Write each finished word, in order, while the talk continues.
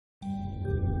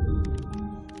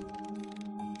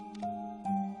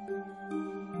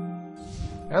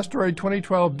Asteroid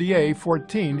 2012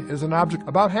 DA-14 is an object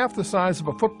about half the size of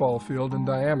a football field in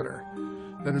diameter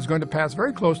that is going to pass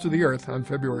very close to the Earth on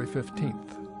February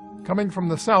 15th. Coming from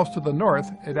the south to the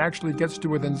north, it actually gets to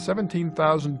within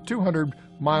 17,200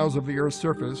 miles of the Earth's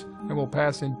surface and will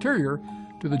pass interior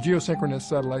to the geosynchronous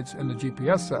satellites and the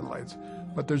GPS satellites.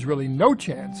 But there's really no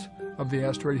chance of the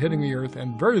asteroid hitting the Earth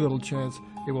and very little chance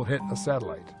it will hit a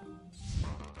satellite.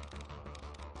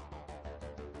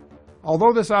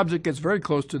 Although this object gets very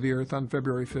close to the Earth on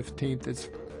February 15th, it's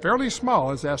fairly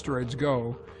small as asteroids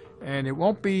go, and it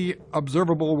won't be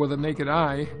observable with a naked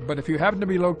eye, but if you happen to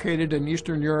be located in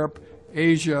Eastern Europe,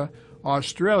 Asia,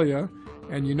 Australia,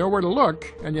 and you know where to look,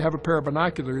 and you have a pair of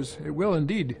binoculars, it will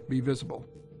indeed be visible.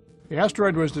 The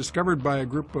asteroid was discovered by a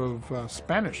group of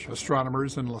Spanish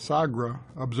astronomers in La Sagra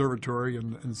Observatory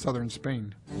in southern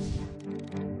Spain.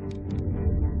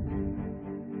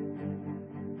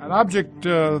 An object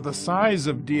the size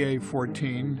of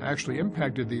DA-14 actually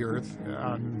impacted the Earth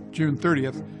on June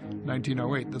 30th,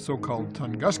 1908, the so-called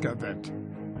Tunguska event.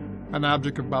 An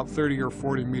object of about 30 or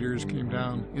 40 meters came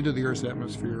down into the Earth's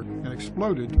atmosphere and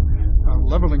exploded,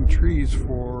 leveling trees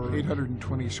for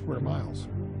 820 square miles.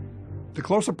 The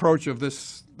close approach of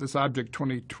this object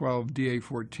 2012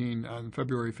 DA-14 on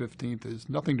February 15th is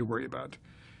nothing to worry about.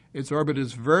 Its orbit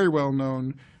is very well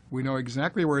known. We know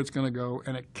exactly where it's going to go,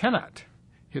 and it cannot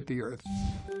hit the Earth.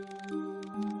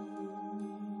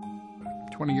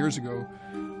 20 years ago,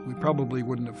 we probably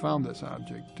wouldn't have found this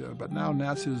object, but now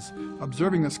NASA's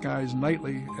observing the skies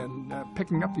nightly and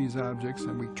picking up these objects,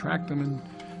 and we track them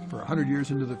for 100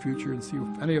 years into the future and see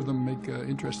if any of them make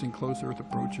interesting close Earth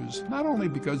approaches, not only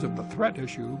because of the threat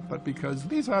issue, but because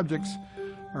these objects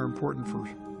are important for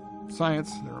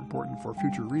science, they're important for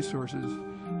future resources,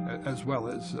 as well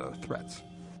as threats.